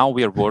 So now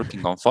we are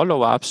working on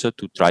follow-ups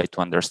to try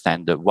to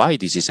understand why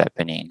this is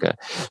happening.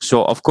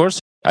 So of course,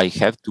 I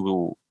have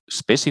to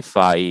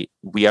specify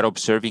we are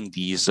observing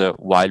these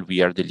while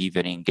we are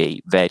delivering a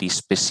very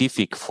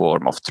specific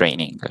form of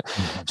training.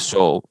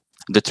 So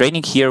the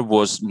training here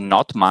was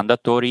not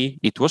mandatory.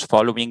 It was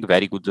following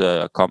very good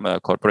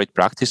corporate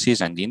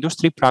practices and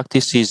industry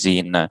practices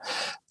in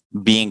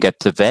being at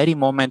the very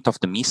moment of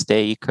the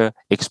mistake,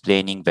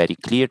 explaining very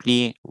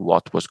clearly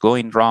what was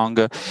going wrong.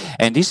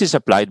 And this is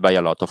applied by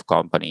a lot of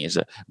companies.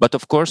 But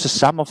of course,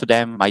 some of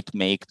them might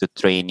make the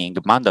training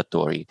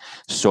mandatory.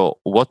 So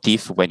what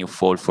if when you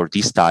fall for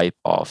this type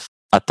of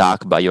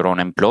attack by your own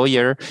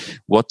employer?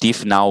 What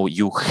if now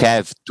you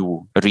have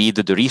to read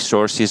the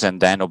resources and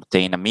then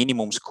obtain a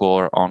minimum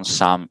score on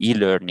some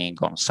e-learning,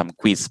 on some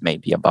quiz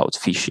maybe about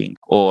phishing?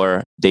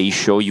 Or they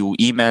show you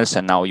emails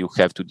and now you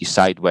have to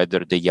decide whether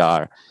they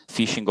are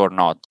phishing or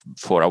not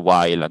for a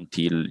while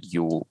until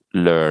you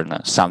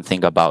learn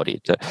something about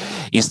it.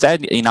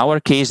 Instead, in our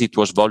case, it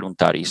was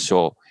voluntary.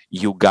 So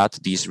you got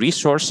this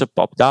resource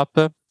popped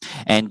up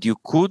and you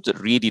could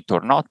read it or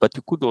not, but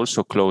you could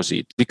also close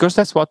it, because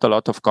that's what a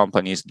lot of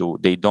companies do.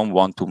 They don't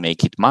want to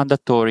make it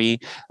mandatory.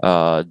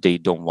 They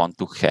don't want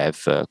to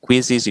have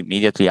quizzes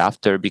immediately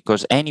after,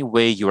 because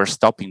anyway, you are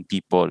stopping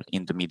people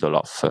in the middle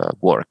of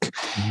work.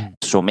 Mm-hmm.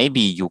 So maybe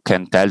you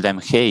can tell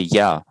them, hey,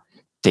 yeah,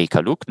 take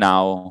a look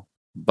now,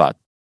 but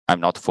I'm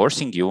not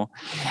forcing you.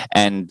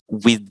 And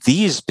with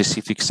this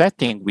specific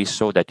setting, we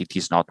saw that it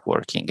is not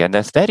working. And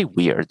that's very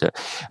weird.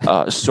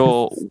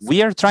 So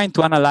we are trying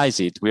to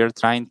analyze it. We are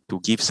trying to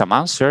give some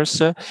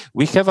answers.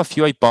 We have a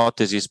few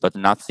hypotheses, but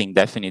nothing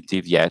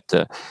definitive yet.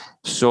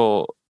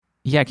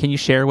 Yeah, can you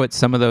share what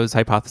some of those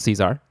hypotheses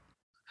are?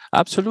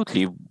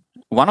 Absolutely.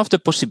 One of the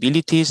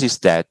possibilities is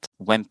that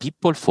when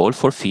people fall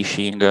for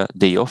phishing,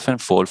 they often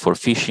fall for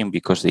phishing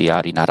because they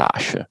are in a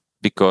rush.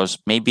 Because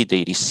maybe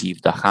they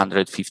received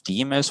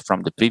 150 emails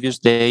from the previous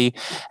day,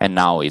 and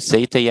now it's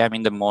 8 a.m.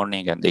 in the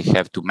morning, and they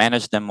have to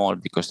manage them all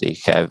because they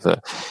have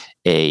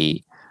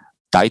a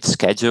tight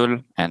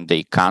schedule and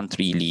they can't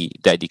really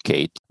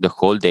dedicate the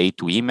whole day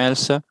to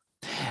emails.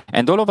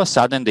 And all of a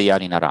sudden, they are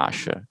in a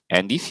rush.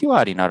 And if you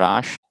are in a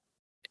rush,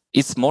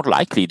 it's more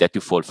likely that you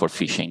fall for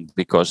phishing,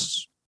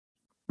 because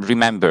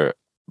remember,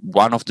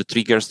 one of the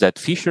triggers that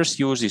phishers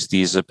use is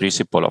this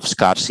principle of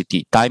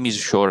scarcity. Time is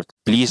short.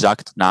 Please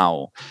act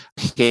now.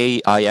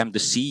 Hey, I am the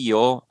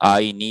CEO.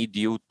 I need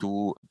you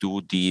to do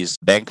this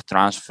bank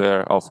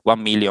transfer of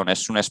 1 million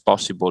as soon as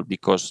possible,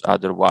 because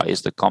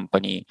otherwise the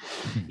company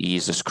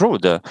is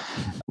screwed.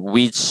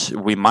 Which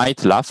we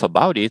might laugh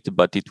about it,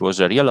 but it was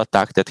a real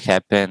attack that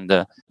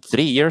happened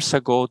 3 years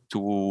ago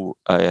to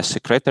a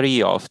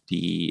secretary of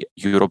the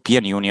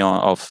European Union,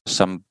 of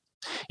some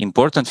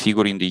important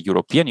figure in the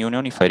European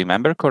Union, if I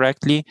remember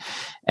correctly.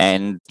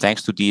 And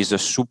thanks to this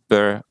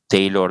super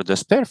tailored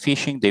spear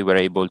phishing, they were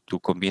able to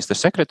convince the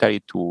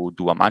secretary to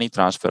do a money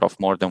transfer of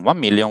more than 1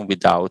 million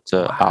without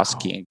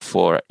asking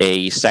for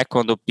a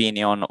second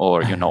opinion,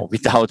 or,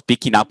 without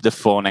picking up the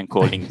phone and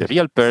calling the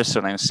real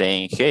person and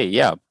saying, hey,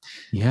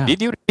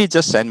 did you really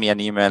just send me an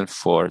email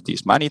for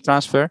this money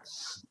transfer?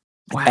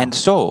 Wow. And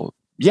so,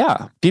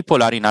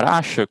 people are in a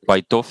rush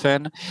quite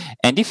often.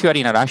 And if you are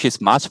in a rush, it's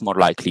much more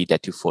likely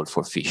that you fall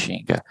for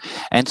phishing.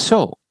 And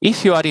so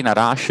if you are in a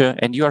rush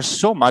and you are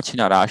so much in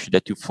a rush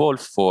that you fall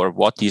for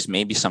what is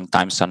maybe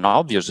sometimes an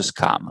obvious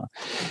scam,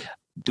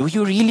 do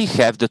you really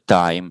have the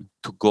time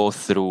to go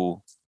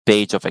through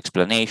page of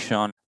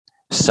explanation,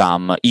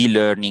 some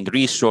e-learning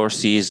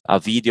resources, a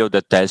video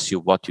that tells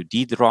you what you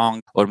did wrong,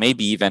 or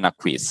maybe even a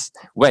quiz?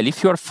 Well,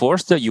 if you are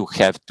forced, you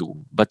have to.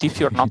 But if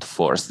you're not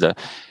forced,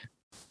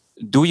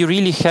 do you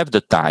really have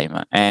the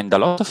time? And a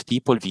lot of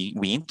people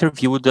we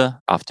interviewed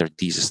after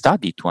this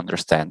study to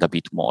understand a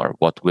bit more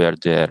what were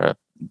their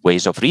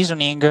ways of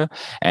reasoning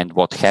and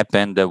what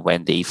happened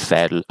when they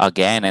fell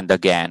again and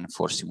again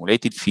for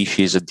simulated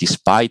fishes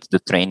despite the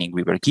training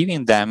we were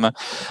giving them.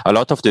 A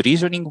lot of the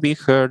reasoning we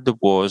heard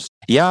was,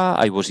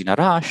 I was in a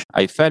rush,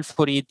 I fell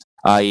for it,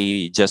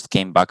 I just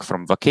came back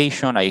from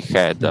vacation, I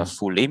had a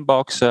full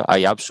inbox,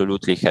 I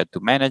absolutely had to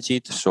manage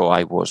it, so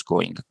I was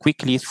going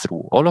quickly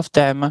through all of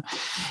them,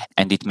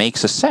 and it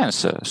makes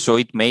sense. So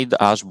it made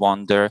us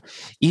wonder,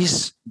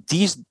 is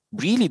this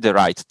really the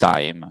right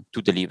time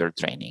to deliver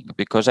training?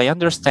 Because I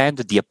understand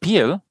the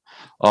appeal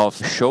of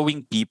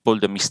showing people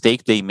the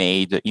mistake they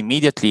made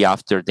immediately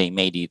after they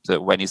made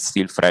it, when it's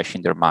still fresh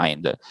in their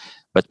mind.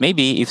 But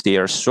maybe if they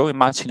are so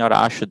much in a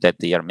rush that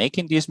they are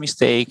making this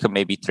mistake,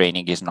 maybe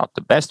training is not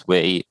the best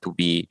way to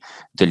be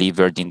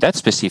delivered in that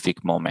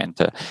specific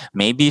moment.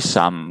 Maybe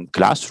some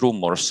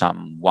classroom or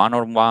some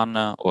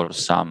one-on-one or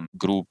some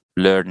group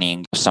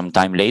learning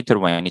sometime later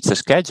when it's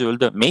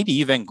scheduled, maybe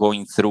even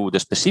going through the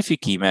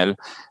specific email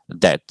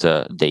that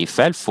they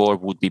fell for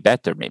would be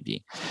better.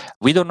 Maybe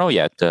we don't know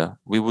yet.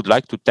 We would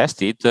like to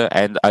test it,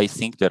 and I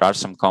think there are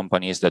some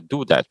companies that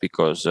do that,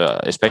 because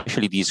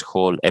especially this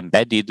whole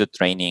embedded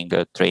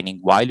training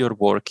while you're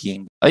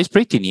working is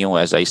pretty new.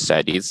 As I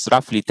said, it's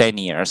roughly 10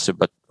 years,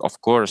 but of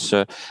course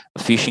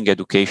phishing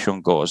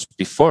education goes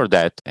before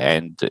that,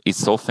 and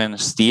it's often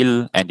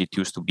still, and it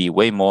used to be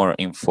way more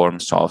in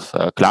forms of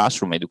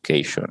classroom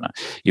education.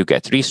 You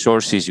get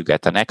resources, you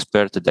get an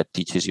expert that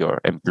teaches your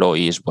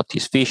employees what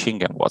is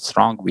phishing and what's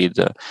wrong with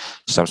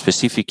some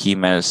specific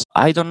emails.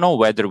 I don't know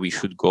whether we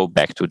should go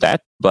back to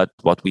that, but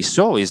what we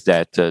saw is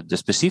that the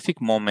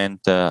specific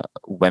moment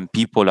when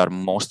people are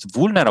most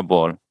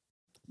vulnerable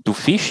to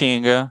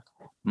phishing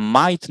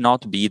might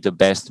not be the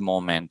best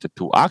moment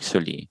to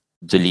actually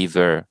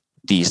deliver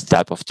this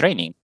type of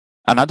training.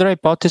 Another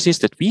hypothesis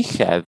that we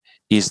have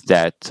is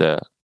that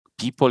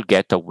people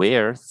get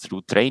aware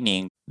through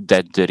training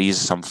that there is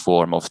some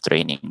form of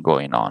training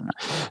going on.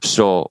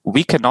 So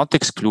we cannot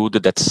exclude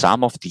that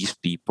some of these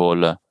people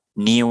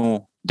knew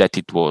that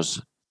it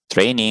was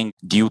training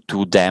due to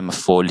them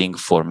falling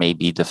for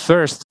maybe the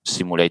first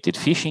simulated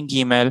phishing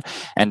email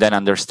and then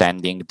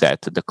understanding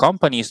that the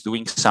company is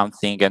doing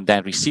something and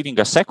then receiving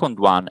a second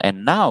one.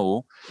 And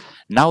now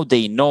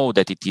they know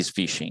that it is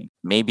phishing,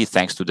 maybe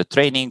thanks to the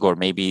training or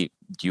maybe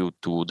due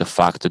to the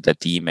fact that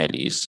the email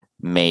is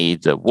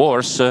made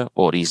worse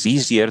or is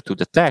easier to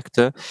detect.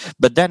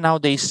 But then now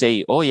they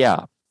say, oh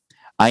yeah,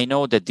 I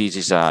know that this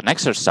is an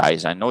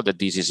exercise. I know that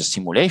this is a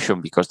simulation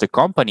because the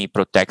company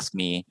protects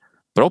me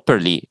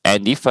properly.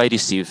 And if I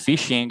receive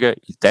phishing,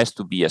 it has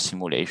to be a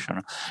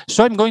simulation.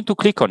 So I'm going to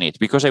click on it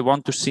because I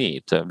want to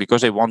see it,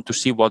 because I want to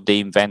see what they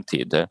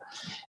invented.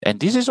 And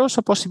this is also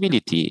a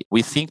possibility.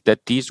 We think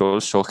that this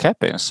also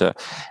happens.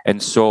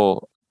 And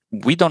so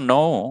we don't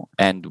know,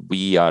 and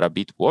we are a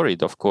bit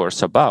worried, of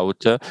course,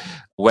 about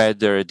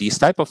whether this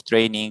type of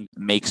training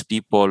makes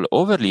people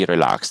overly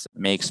relaxed,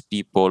 makes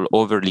people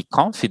overly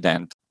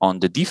confident on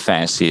the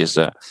defenses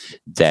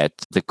that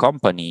the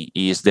company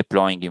is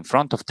deploying in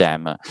front of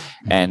them.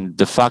 And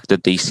the fact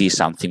that they see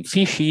something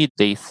fishy,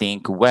 they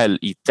think, well,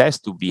 it has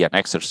to be an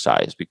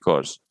exercise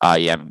because I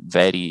am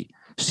very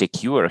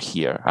secure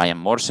here. I am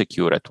more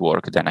secure at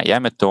work than I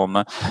am at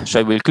home.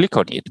 So I will click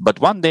on it. But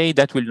one day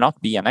that will not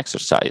be an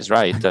exercise,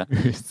 right?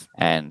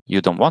 And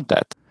you don't want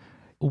that.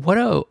 What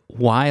a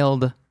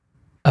wild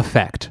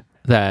effect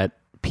that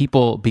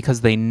people,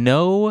 because they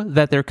know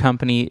that their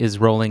company is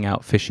rolling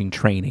out phishing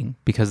training,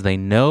 because they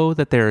know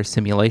that there are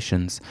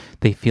simulations,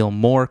 they feel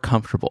more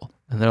comfortable.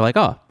 And they're like,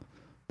 oh,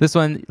 this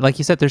one, like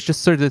you said, there's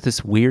just sort of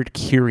this weird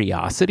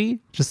curiosity,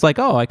 just like,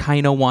 oh, I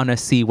kind of want to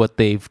see what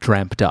they've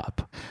dreamt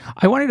up.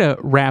 I wanted to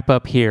wrap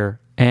up here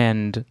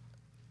and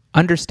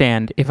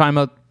understand, if I'm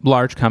a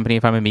large company,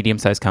 if I'm a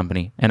medium-sized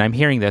company, and I'm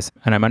hearing this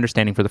and I'm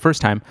understanding for the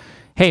first time,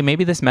 hey,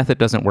 maybe this method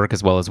doesn't work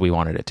as well as we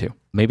wanted it to.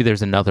 Maybe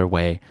there's another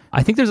way.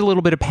 I think there's a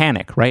little bit of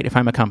panic, right? If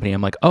I'm a company,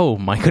 I'm like, oh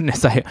my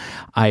goodness,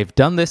 I've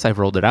done this, I've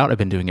rolled it out, I've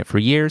been doing it for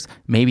years.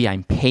 Maybe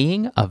I'm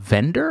paying a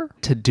vendor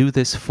to do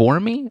this for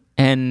me.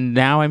 And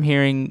now I'm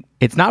hearing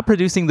it's not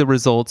producing the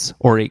results,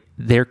 or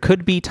there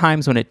could be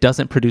times when it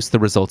doesn't produce the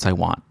results I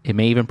want. It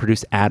may even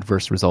produce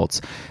adverse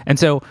results. And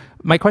so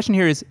my question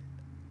here is,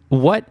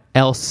 what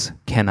else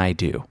can I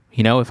do?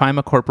 You know, if I'm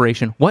a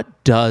corporation,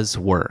 what does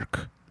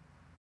work?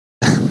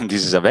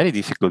 This is a very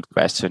difficult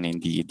question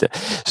indeed.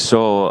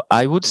 So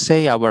I would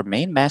say our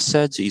main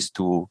message is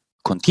to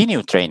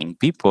continue training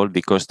people,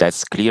 because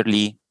that's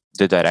clearly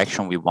the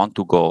direction we want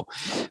to go.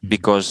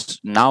 Because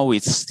now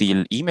it's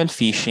still email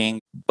phishing,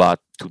 but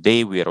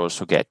today we are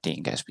also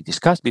getting, as we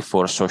discussed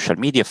before, social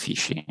media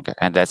phishing,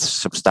 and that's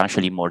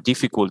substantially more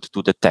difficult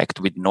to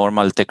detect with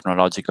normal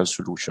technological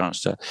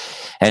solutions.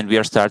 And we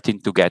are starting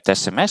to get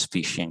SMS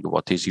phishing,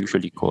 what is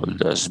usually called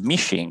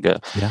smishing,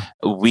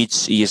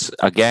 which is,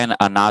 again,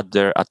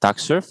 another attack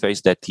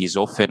surface that is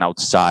often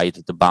outside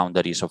the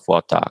boundaries of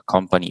what a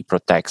company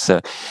protects.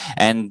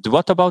 And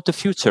what about the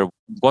future?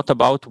 What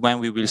about when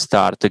we will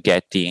start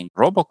getting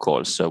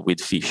robocalls with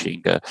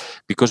phishing?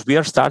 Because we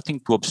are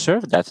starting to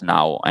observe that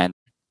now. And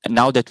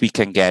now that we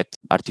can get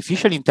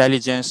artificial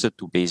intelligence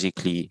to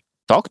basically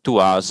talk to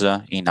us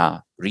in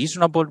a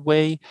reasonable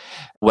way,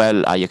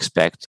 well, I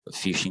expect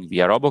phishing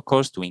via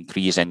robocalls to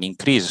increase and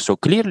increase. So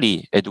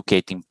clearly,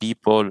 educating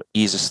people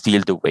is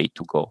still the way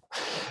to go.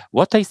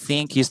 What I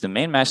think is the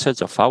main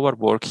message of our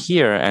work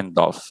here and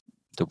of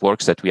the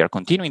works that we are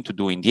continuing to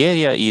do in the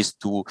area is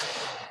to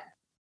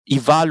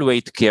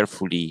evaluate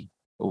carefully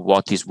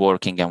what is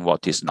working and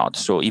what is not.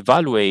 So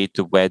evaluate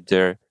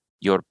whether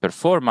your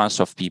performance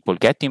of people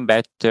getting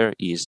better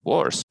is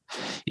worse,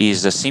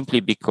 is simply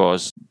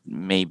because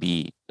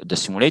maybe the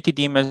simulated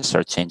emails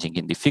are changing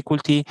in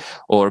difficulty,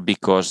 or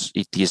because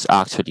it is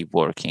actually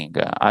working.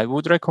 I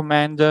would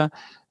recommend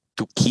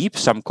to keep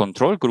some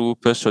control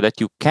group so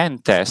that you can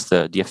test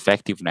the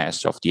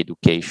effectiveness of the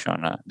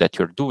education that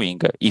you're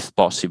doing, if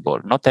possible.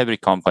 Not every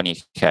company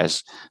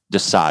has the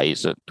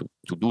size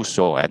to do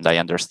so, and I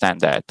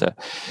understand that.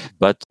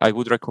 But I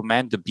would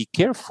recommend be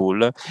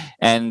careful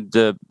and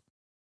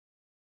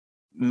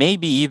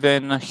maybe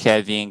even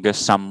having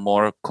some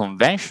more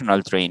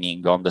conventional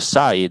training on the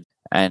side,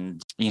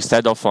 and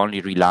instead of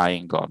only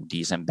relying on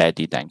these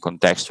embedded and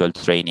contextual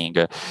training,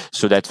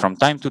 so that from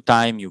time to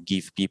time you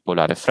give people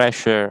a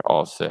refresher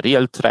of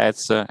real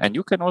threats. And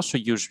you can also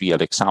use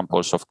real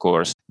examples, of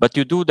course, but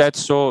you do that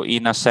so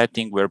in a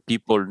setting where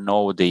people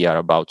know they are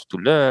about to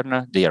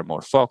learn, they are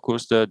more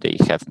focused, they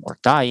have more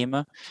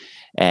time,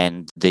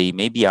 and they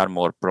maybe are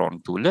more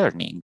prone to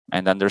learning,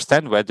 and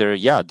understand whether,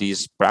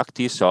 this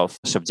practice of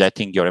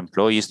subjecting your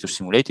employees to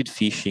simulated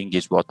phishing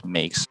is what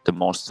makes the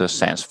most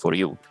sense for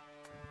you.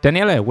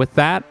 Daniele, with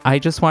that, I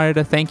just wanted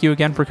to thank you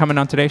again for coming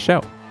on today's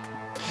show.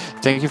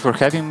 Thank you for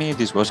having me.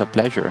 This was a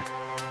pleasure.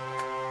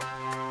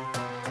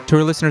 To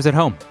our listeners at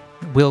home,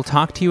 We'll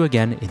talk to you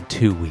again in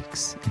 2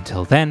 weeks.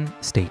 Until then,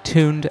 stay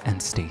tuned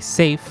and stay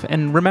safe.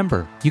 And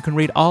remember, you can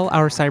read all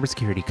our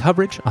cybersecurity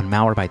coverage on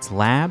Malwarebytes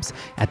Labs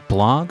at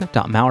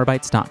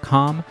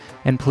blog.malwarebytes.com.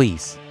 And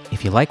please,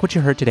 if you like what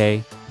you heard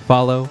today,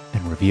 follow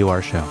and review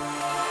our show.